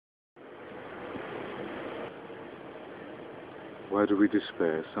Why do we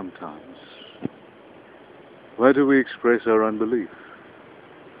despair sometimes? Why do we express our unbelief?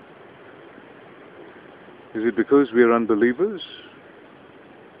 Is it because we are unbelievers?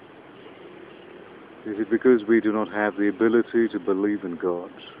 Is it because we do not have the ability to believe in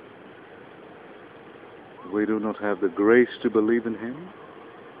God? We do not have the grace to believe in Him?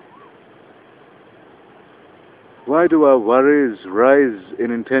 Why do our worries rise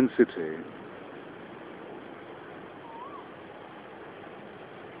in intensity?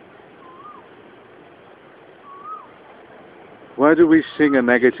 Why do we sing a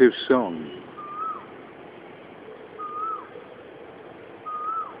negative song?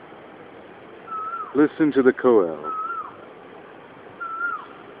 Listen to the koel.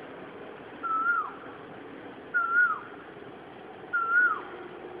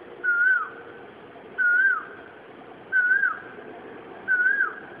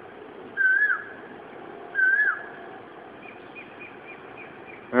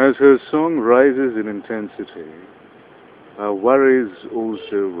 As her song rises in intensity, our worries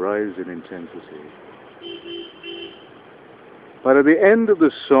also rise in intensity. But at the end of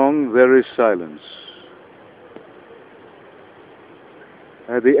the song, there is silence.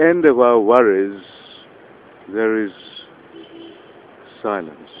 At the end of our worries, there is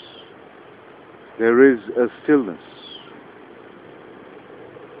silence. There is a stillness.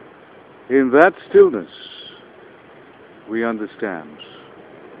 In that stillness, we understand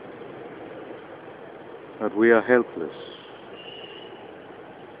that we are helpless,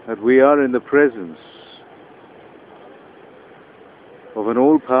 that we are in the presence of an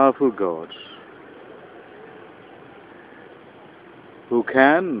all-powerful God who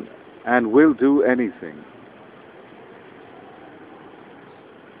can and will do anything.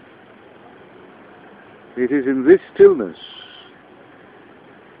 It is in this stillness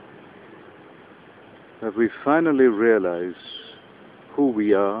that we finally realize who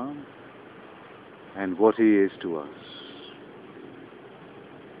we are and what He is to us.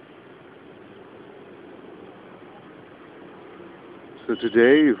 So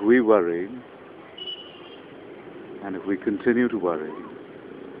today, if we worry, and if we continue to worry,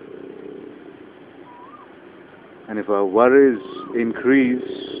 and if our worries increase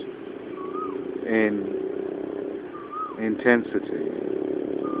in intensity,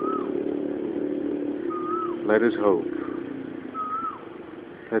 let us hope,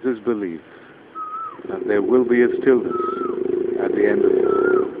 let us believe that there will be a stillness at the end of it.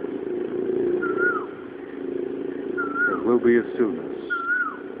 There will be a stillness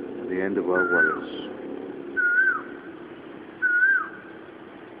at the end of our worries.